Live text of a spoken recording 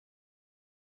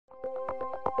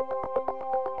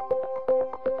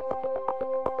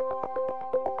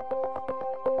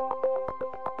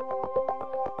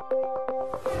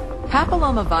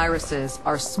Papillomaviruses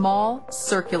are small,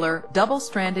 circular,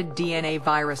 double-stranded DNA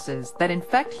viruses that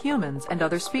infect humans and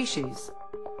other species.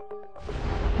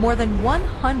 More than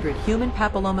 100 human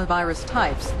papillomavirus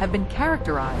types have been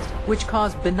characterized, which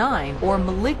cause benign or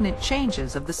malignant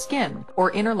changes of the skin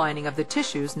or inner lining of the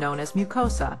tissues known as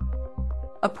mucosa.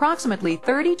 Approximately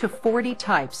 30 to 40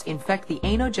 types infect the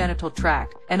anogenital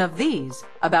tract, and of these,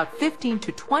 about 15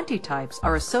 to 20 types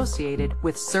are associated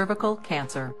with cervical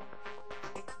cancer.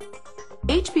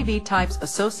 HPV types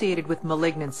associated with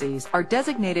malignancies are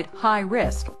designated high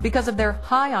risk because of their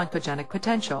high oncogenic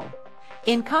potential.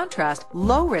 In contrast,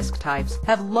 low-risk types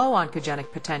have low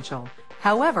oncogenic potential.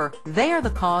 However, they are the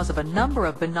cause of a number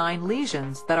of benign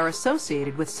lesions that are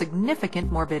associated with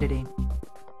significant morbidity.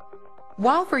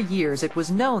 While for years it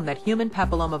was known that human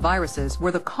papillomaviruses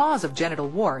were the cause of genital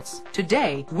warts,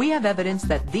 today we have evidence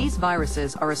that these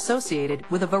viruses are associated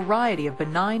with a variety of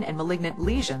benign and malignant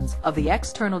lesions of the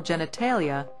external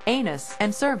genitalia, anus,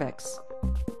 and cervix.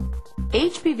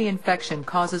 HPV infection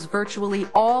causes virtually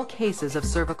all cases of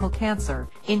cervical cancer,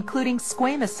 including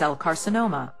squamous cell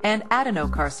carcinoma and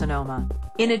adenocarcinoma,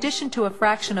 in addition to a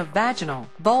fraction of vaginal,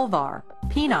 vulvar,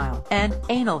 penile, and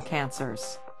anal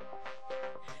cancers.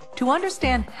 To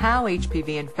understand how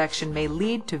HPV infection may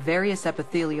lead to various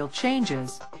epithelial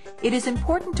changes, it is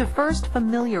important to first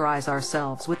familiarize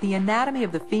ourselves with the anatomy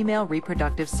of the female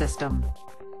reproductive system.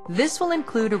 This will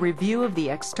include a review of the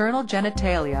external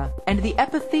genitalia and the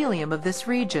epithelium of this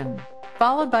region,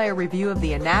 followed by a review of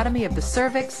the anatomy of the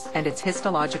cervix and its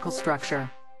histological structure.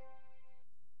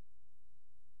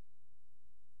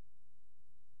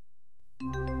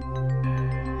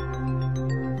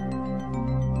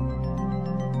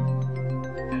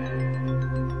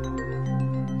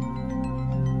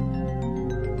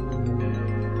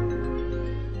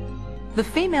 The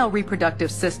female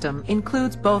reproductive system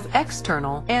includes both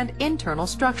external and internal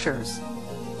structures.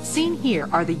 Seen here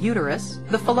are the uterus,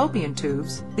 the fallopian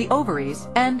tubes, the ovaries,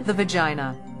 and the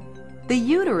vagina. The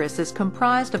uterus is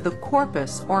comprised of the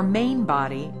corpus or main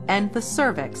body and the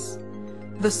cervix.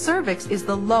 The cervix is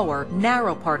the lower,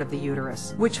 narrow part of the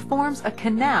uterus, which forms a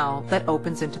canal that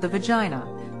opens into the vagina.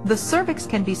 The cervix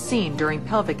can be seen during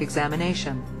pelvic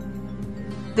examination.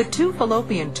 The two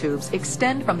fallopian tubes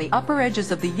extend from the upper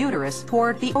edges of the uterus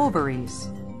toward the ovaries.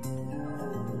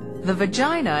 The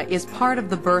vagina is part of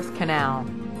the birth canal.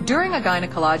 During a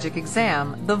gynecologic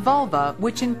exam, the vulva,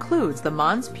 which includes the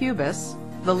mons pubis,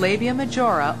 the labia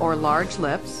majora or large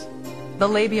lips, the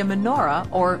labia minora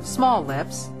or small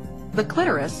lips, the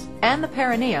clitoris, and the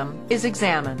perineum, is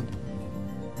examined.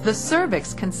 The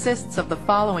cervix consists of the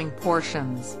following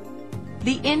portions: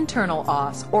 the internal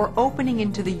os, or opening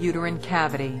into the uterine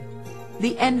cavity;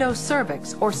 the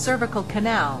endocervix, or cervical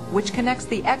canal, which connects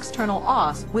the external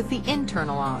os with the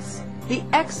internal os; the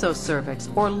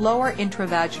exocervix, or lower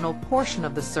intravaginal portion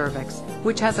of the cervix,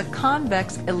 which has a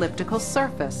convex elliptical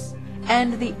surface;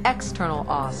 and the external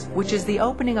os, which is the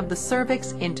opening of the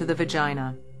cervix into the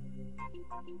vagina.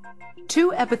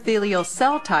 Two epithelial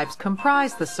cell types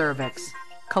comprise the cervix: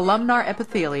 columnar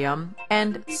epithelium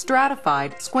and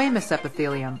stratified squamous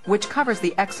epithelium, which covers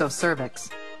the exocervix.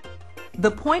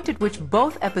 The point at which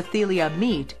both epithelia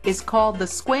meet is called the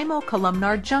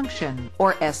squamocolumnar junction,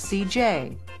 or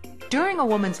SCJ. During a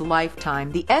woman's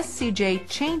lifetime, the SCJ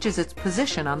changes its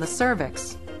position on the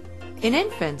cervix. In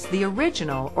infants, the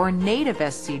original or native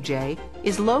SCJ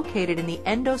is located in the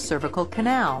endocervical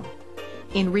canal.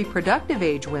 In reproductive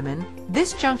age women,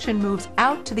 this junction moves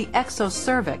out to the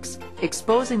exocervix,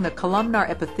 exposing the columnar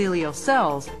epithelial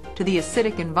cells to the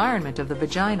acidic environment of the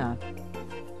vagina.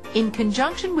 In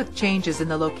conjunction with changes in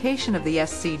the location of the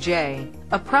SCJ,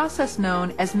 a process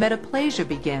known as metaplasia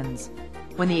begins,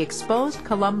 when the exposed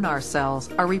columnar cells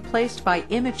are replaced by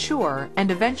immature and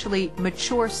eventually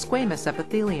mature squamous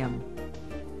epithelium.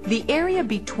 The area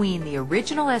between the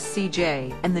original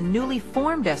SCJ and the newly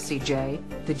formed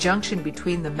SCJ, the junction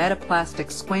between the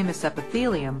metaplastic squamous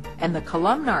epithelium and the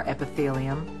columnar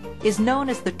epithelium, is known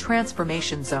as the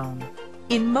transformation zone.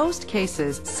 In most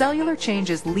cases, cellular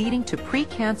changes leading to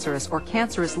precancerous or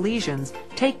cancerous lesions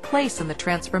take place in the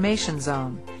transformation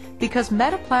zone, because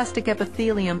metaplastic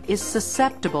epithelium is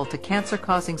susceptible to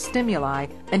cancer-causing stimuli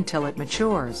until it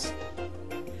matures.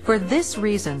 For this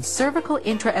reason, cervical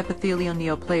intraepithelial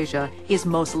neoplasia is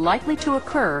most likely to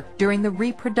occur during the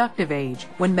reproductive age,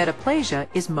 when metaplasia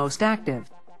is most active.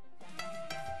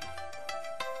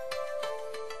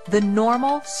 The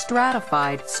normal,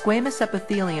 stratified squamous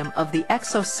epithelium of the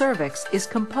exocervix is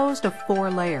composed of 4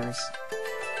 layers.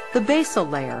 The basal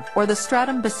layer, or the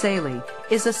stratum basale,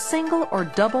 is a single or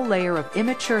double layer of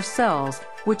immature cells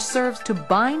which serves to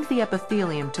bind the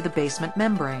epithelium to the basement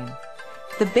membrane.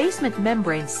 The basement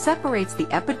membrane separates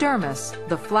the epidermis,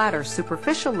 the flatter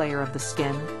superficial layer of the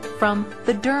skin, from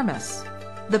the dermis.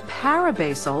 The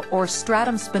parabasal or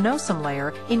stratum spinosum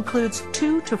layer includes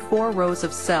 2 to 4 rows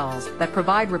of cells that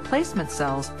provide replacement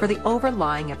cells for the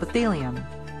overlying epithelium.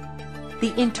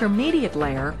 The intermediate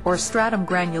layer, or stratum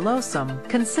granulosum,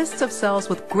 consists of cells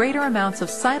with greater amounts of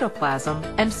cytoplasm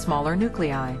and smaller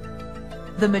nuclei.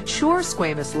 The mature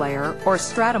squamous layer, or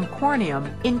stratum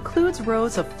corneum, includes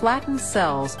rows of flattened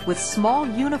cells with small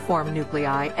uniform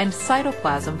nuclei and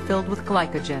cytoplasm filled with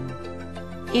glycogen.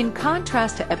 In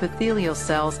contrast to epithelial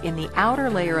cells in the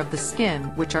outer layer of the skin,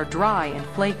 which are dry and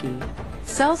flaky,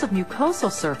 cells of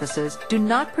mucosal surfaces do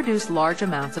not produce large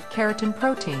amounts of keratin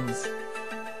proteins.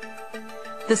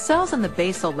 The cells in the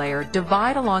basal layer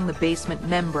divide along the basement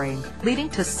membrane, leading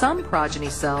to some progeny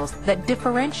cells that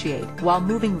differentiate while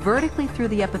moving vertically through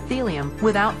the epithelium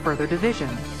without further division.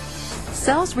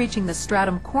 Cells reaching the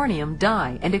stratum corneum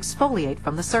die and exfoliate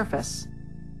from the surface.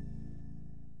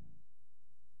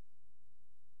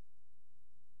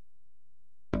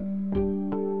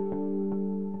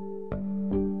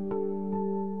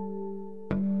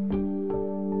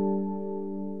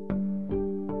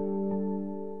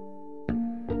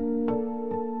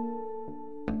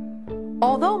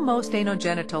 Although most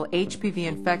anogenital HPV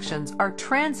infections are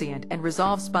transient and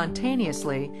resolve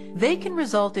spontaneously, they can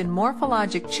result in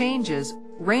morphologic changes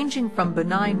ranging from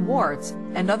benign warts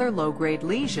and other low-grade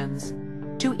lesions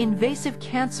to invasive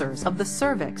cancers of the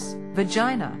cervix,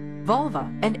 vagina,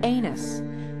 vulva, and anus.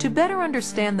 To better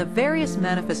understand the various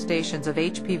manifestations of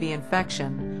HPV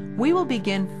infection, we will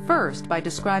begin first by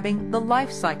describing the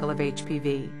life cycle of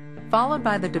HPV, followed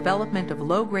by the development of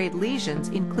low-grade lesions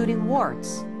including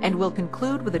warts, and will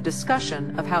conclude with a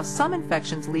discussion of how some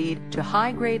infections lead to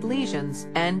high-grade lesions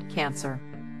and cancer.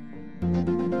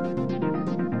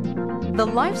 The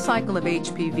life cycle of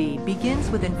HPV begins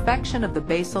with infection of the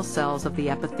basal cells of the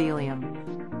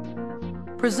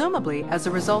epithelium, presumably as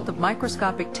a result of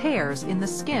microscopic tears in the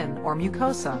skin or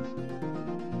mucosa.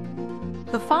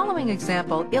 The following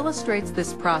example illustrates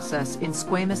this process in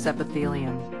squamous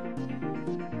epithelium.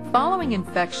 Following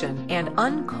infection and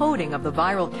uncoating of the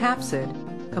viral capsid,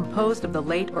 composed of the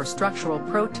late or structural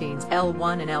proteins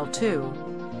L1 and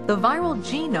L2, the viral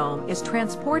genome is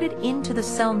transported into the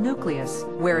cell nucleus,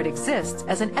 where it exists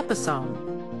as an episome.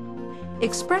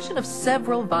 Expression of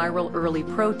several viral early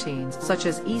proteins, such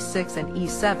as E6 and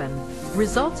E7,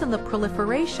 results in the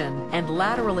proliferation and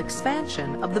lateral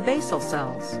expansion of the basal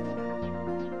cells.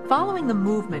 Following the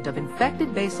movement of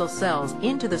infected basal cells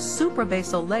into the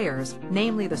suprabasal layers,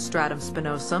 namely the stratum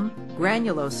spinosum,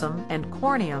 granulosum, and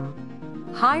corneum,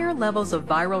 higher levels of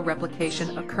viral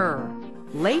replication occur.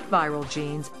 Late viral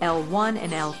genes L1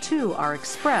 and L2 are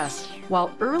expressed,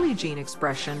 while early gene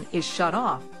expression is shut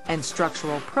off and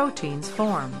structural proteins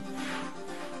form.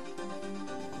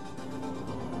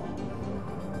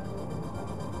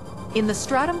 In the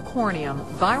stratum corneum,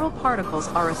 viral particles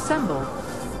are assembled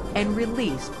and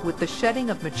released with the shedding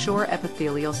of mature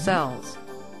epithelial cells.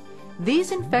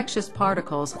 These infectious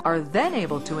particles are then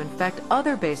able to infect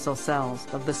other basal cells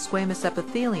of the squamous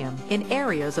epithelium in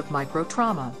areas of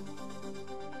microtrauma.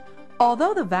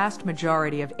 Although the vast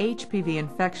majority of HPV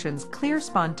infections clear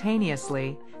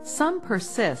spontaneously, some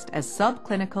persist as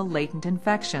subclinical latent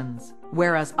infections,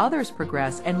 whereas others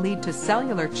progress and lead to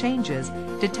cellular changes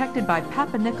detected by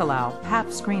Papa-Nicolau (PAP)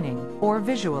 screening or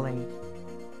visually.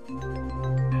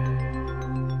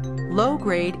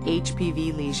 Low-grade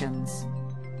HPV lesions.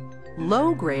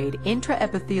 Low-grade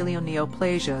intraepithelial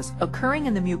neoplasias occurring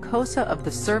in the mucosa of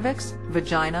the cervix,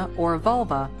 vagina, or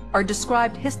vulva are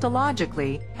described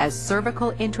histologically as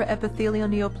cervical intraepithelial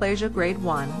neoplasia grade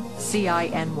 1,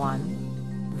 CIN1,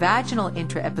 vaginal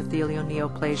intraepithelial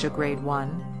neoplasia grade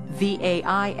 1,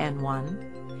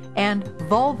 VAIN1, and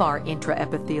vulvar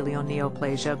intraepithelial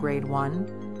neoplasia grade 1,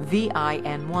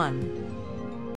 VIN1.